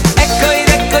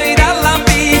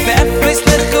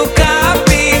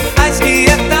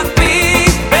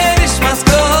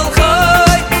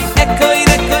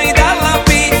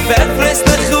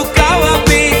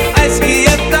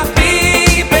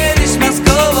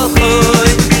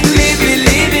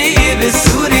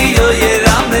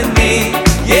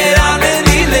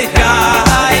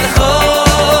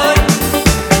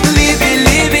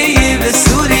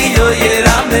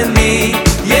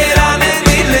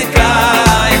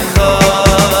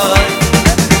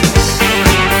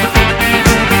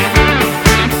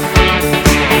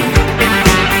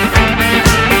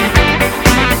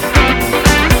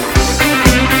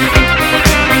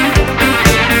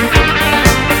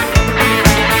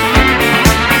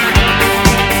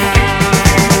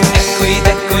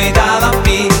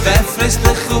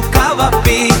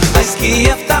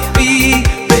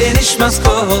 Mas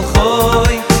kohol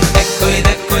khoy,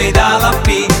 ekoy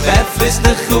Lapi, Befris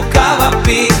de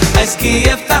Chukalapi, es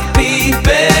kieft Lapi,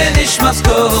 Ben ich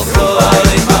masko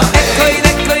khoi.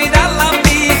 Ekoi da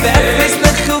Lapi, Befris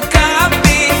de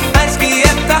Chukalapi, es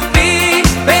kieft Lapi,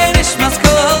 Ben ich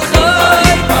masko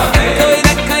khoi.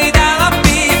 Ekoi da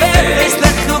Lapi, Befris de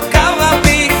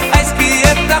Chukalapi, es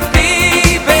kieft Lapi,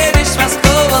 Ben ich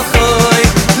masko khoi.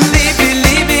 Libi,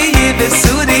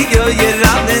 besuri yo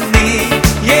yeraneni,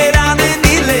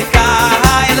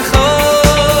 lekail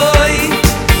khoi.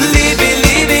 Libi,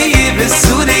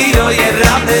 besuri yo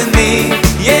yeraneni lekail khoi.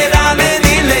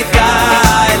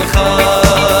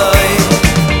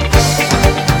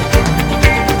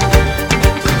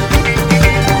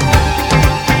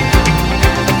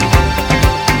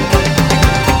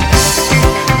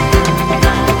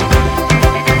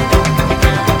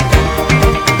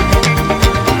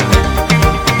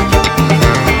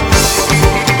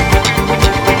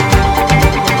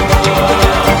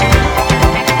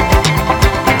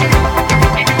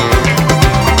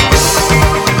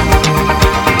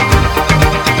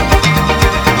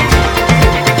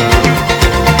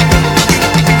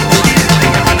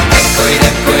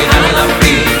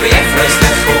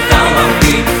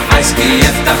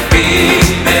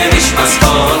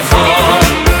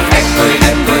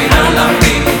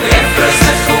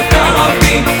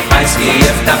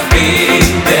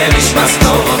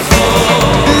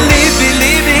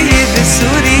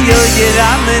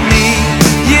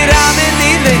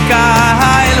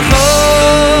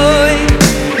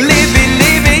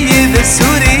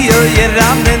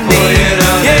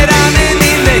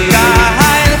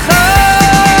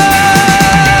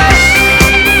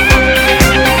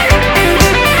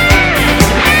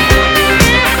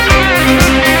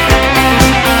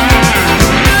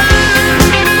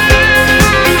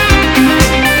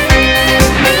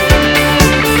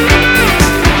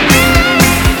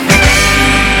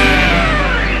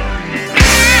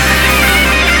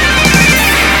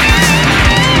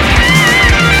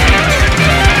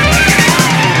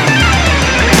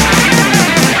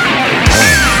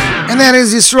 That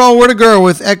is Yisrael Werdiger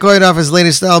with Echoed off his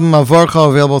latest album, Avorcha,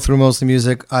 available through Mostly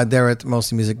Music, there at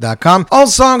mostlymusic.com. All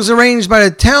songs arranged by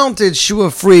the talented Shua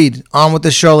Fried. On with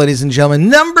the show, ladies and gentlemen.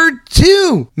 Number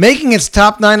 2, making its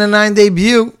top 9 and 9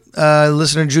 debut.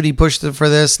 Listener Judy pushed it for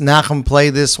this. Nachum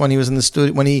played this when he was in the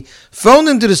studio, when he phoned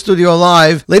into the studio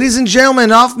live. Ladies and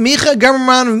gentlemen, off Micha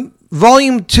Gamerman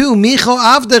Volume 2, Micho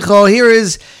Avdecho, here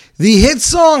is the hit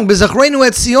song, B'Zachrenu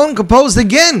Et Zion, composed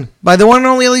again by the one and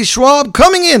only Eli Schwab,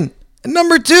 coming in at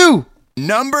number 2.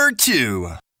 Number 2.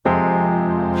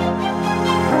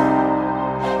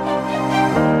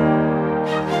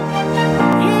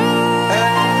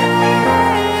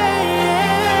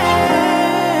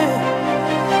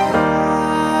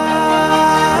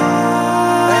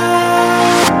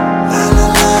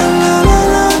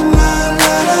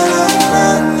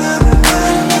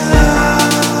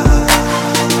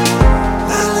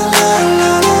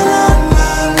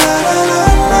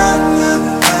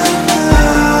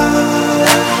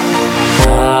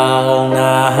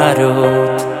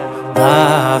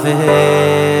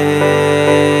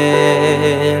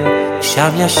 שם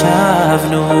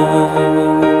ישבנו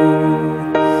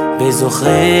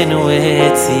בזוכרנו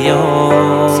את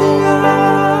ציון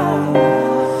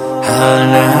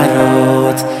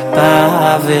הנהרות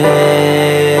בבל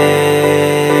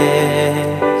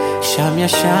שם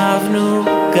ישבנו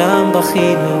גם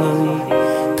בכינו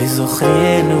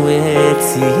בזוכרנו את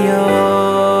ציון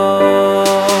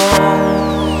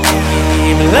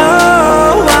אם לא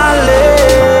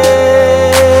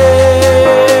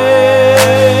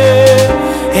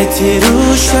את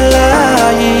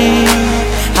ירושלים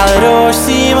על ראש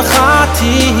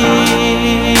שמחתי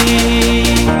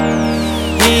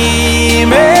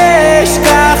אם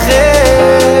אשכחך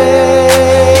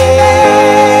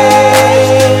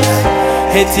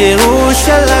את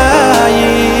ירושלים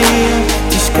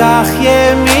תשכח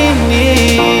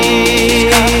ימיני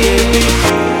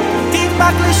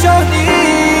תדבק לשוני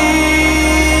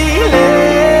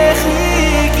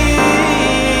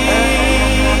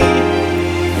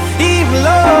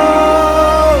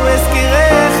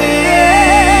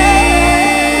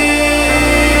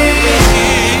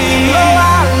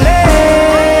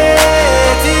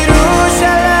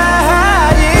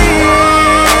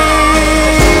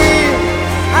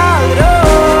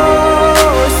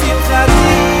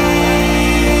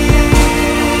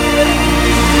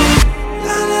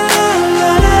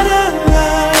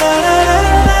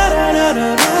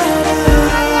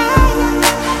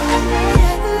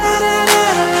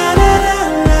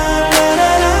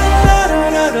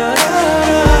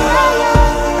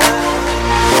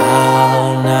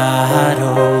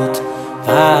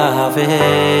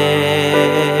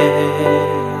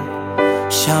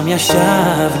שם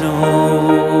ישבנו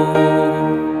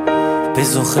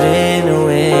וזוכרנו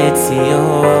את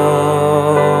ציון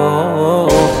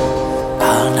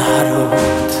על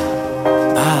נהרות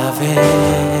בבל.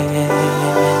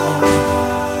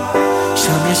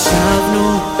 שם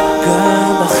ישבנו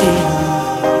גם בכינו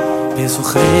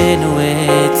וזוכרנו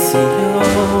את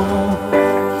ציון,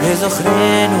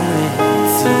 וזוכרנו את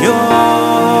ציון.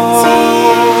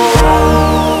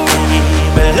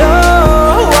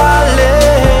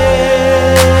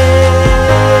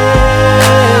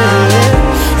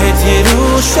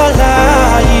 ירושלים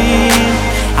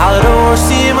על ראש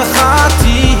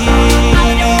שמחתי,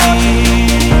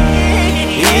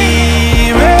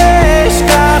 אם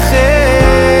אשכחך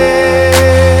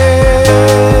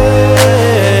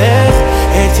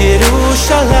את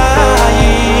ירושלים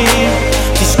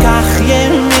תשכח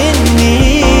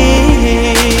ימיני,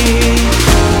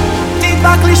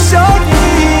 תדבק לשוני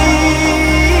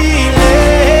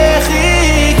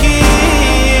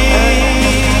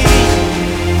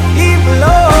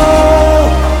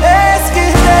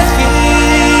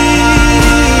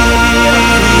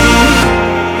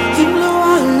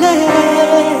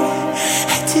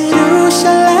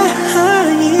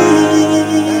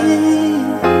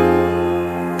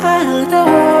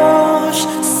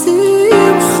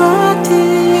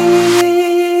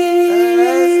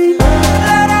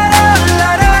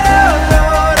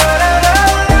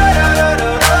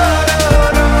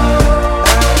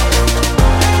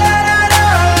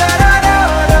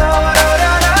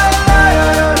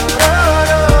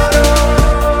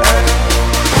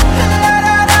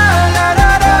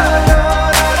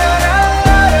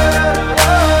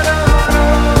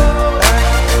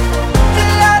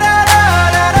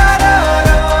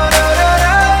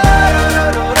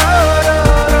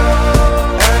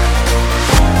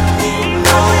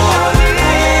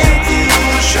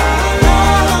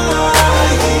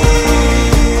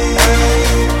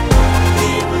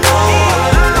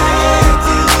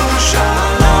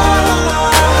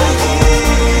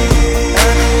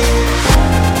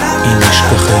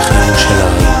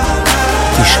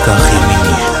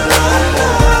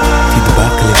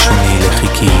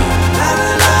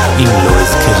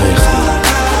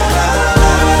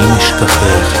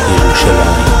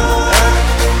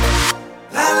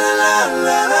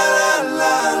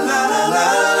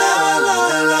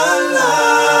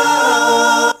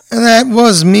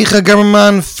Micha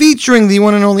Gamerman featuring the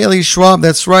one and only Eli Schwab.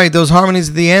 That's right, those harmonies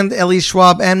at the end, Eli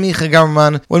Schwab and Micha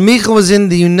Gamerman. When Micha was in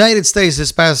the United States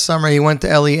this past summer, he went to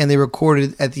Eli and they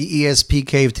recorded at the ESP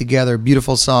Cave together.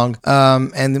 Beautiful song.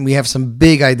 And we have some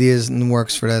big ideas in the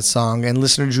works for that song. And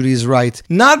listener Judy is right.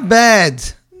 Not bad.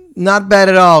 Not bad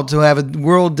at all to have a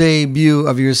world debut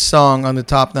of your song on the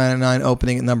Top 99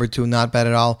 opening at number 2. Not bad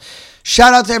at all.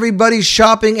 Shout out to everybody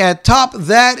shopping at Top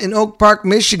That in Oak Park,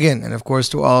 Michigan. And of course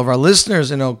to all of our listeners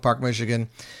in Oak Park, Michigan.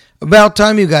 About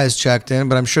time you guys checked in,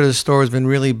 but I'm sure the store has been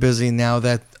really busy now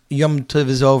that Yom Tov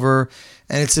is over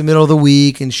and it's the middle of the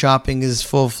week and shopping is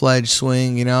full-fledged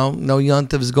swing, you know. No Yom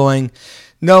Tov is going.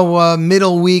 No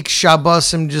middle week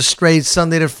Shabbosim, just straight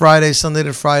Sunday to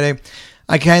Friday.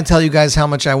 I can't tell you guys how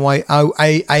much I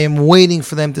am waiting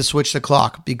for them to switch the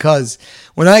clock, because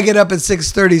when I get up at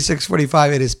 6:30,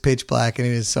 6:45, it is pitch black and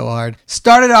it is so hard.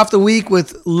 Started off the week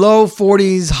with low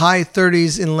 40s, high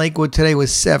 30s in Lakewood. Today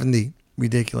was 70.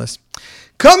 Ridiculous.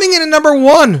 Coming in at number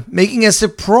 1, making a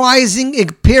surprising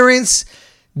appearance,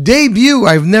 debut.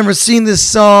 I've never seen this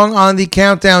song on the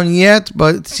countdown yet,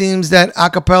 but it seems that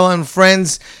Acapella and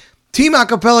Friends, Team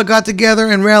Acapella, got together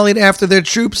and rallied after their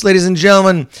troops, ladies and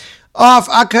gentlemen. Off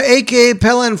aka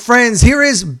Pella and Friends, here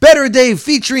is Better Day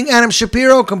featuring Adam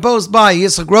Shapiro, composed by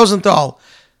Yitzhak Rosenthal.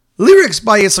 Lyrics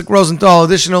by Yitzhak Rosenthal.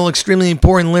 Additional extremely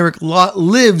important lyric,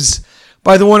 Lives,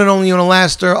 by the one and only Yonah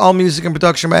Laster. All music and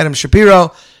production by Adam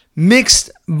Shapiro. Mixed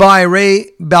by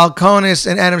Ray Balcones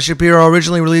and Adam Shapiro.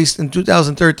 Originally released in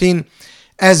 2013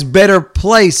 as Better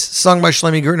Place, sung by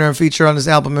Shlomi Gertner and featured on his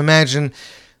album Imagine.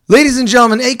 Ladies and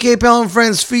gentlemen, A.K. Pell and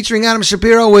Friends featuring Adam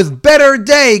Shapiro with Better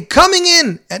Day, coming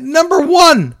in at number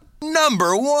 1.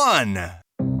 Number 1.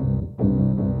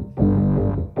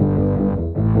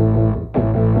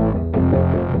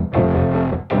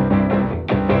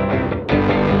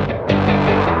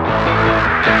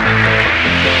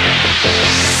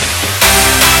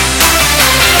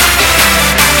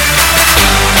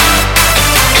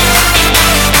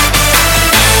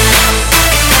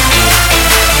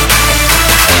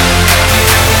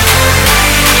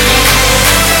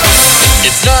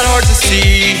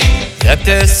 That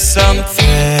there's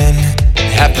something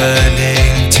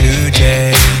happening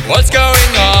today. What's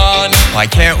going on? Why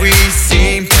can't we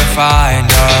seem to find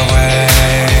our way?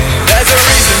 There's a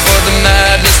reason for the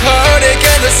madness.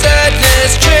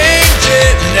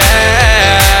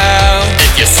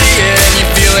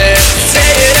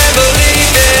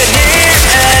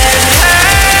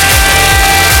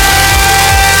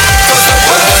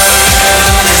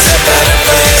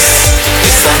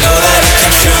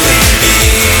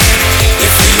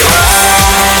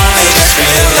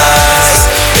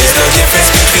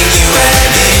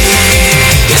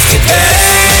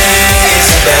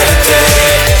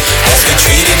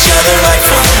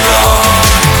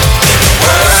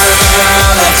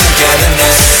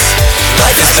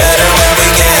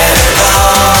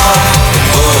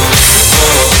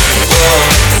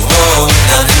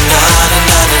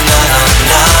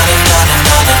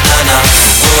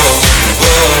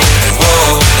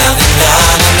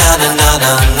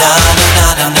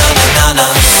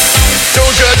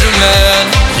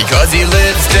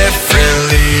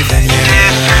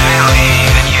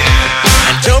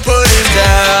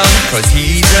 cause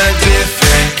he's a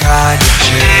different kind of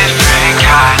Jew.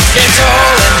 Stand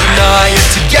tall and deny it,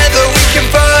 together we can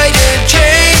fight and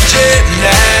change it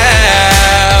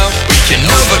now. We can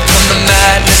overcome the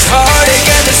madness, heartache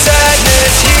and the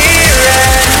sadness here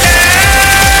and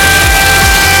now.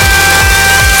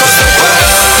 Cause the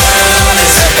world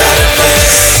is a better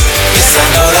place. Yes, I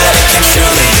know that it can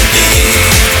truly be.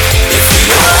 If we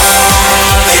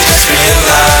only just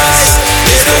realize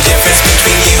there's no difference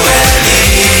between you and me.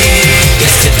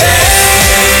 Yes, today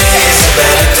is a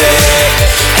better day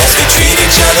as we treat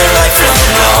each other right from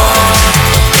wrong.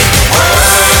 In the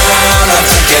world of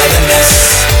togetherness,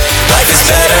 life is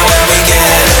better when we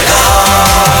get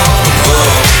along.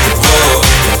 Whoa, whoa,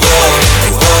 whoa,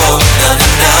 whoa, na na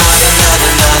na na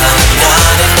na na na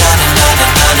na na na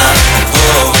na na.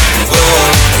 Whoa,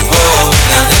 whoa, whoa,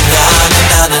 na na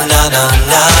na na na na na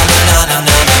na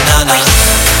na na.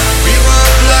 We were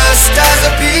blessed as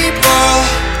a people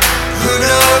who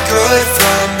know good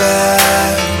from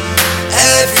bad.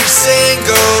 Every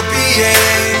single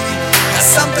being has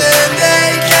something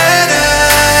they can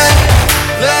add.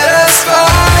 Let us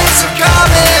find some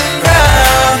common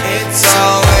ground. It's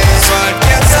always what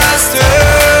gets us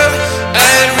through,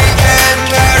 and we can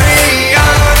carry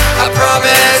on, I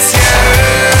promise you.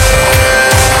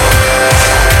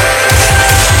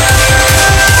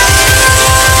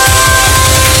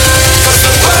 Cause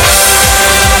the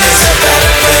world is a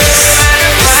better place.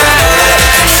 Yes, I know that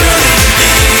it can truly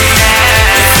be.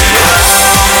 If we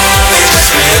only just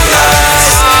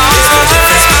realize there's no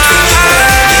difference between you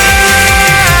and me.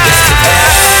 Yes, today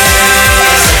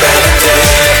is a better day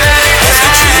as we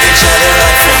treat each other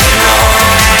right from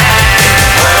wrong. In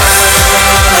the world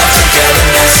of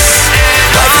togetherness,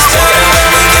 life is better when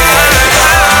we get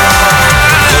along.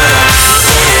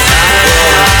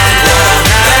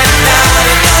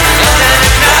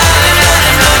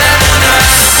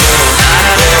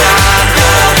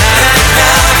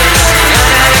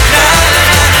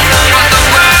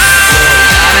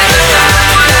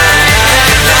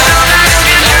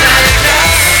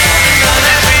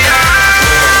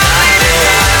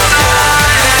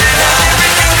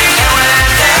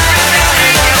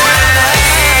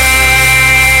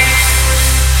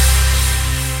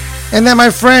 And that, my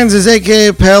friends, is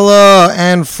A.K.A. Pella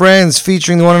and Friends,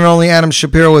 featuring the one and only Adam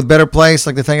Shapiro with Better Place.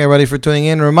 I'd like to thank everybody for tuning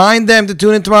in. Remind them to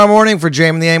tune in tomorrow morning for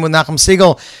JM in the AM with Nachum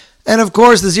Siegel. And, of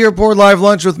course, the Z Report Live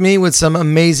Lunch with me with some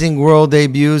amazing world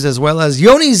debuts, as well as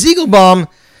Yoni Ziegelbaum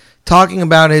talking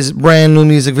about his brand new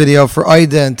music video for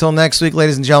Aida. Until next week,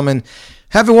 ladies and gentlemen,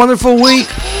 have a wonderful week.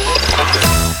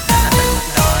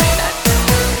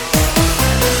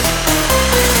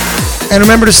 And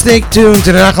remember to stay tuned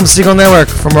to the Nachum Siegel Network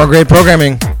for more great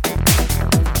programming.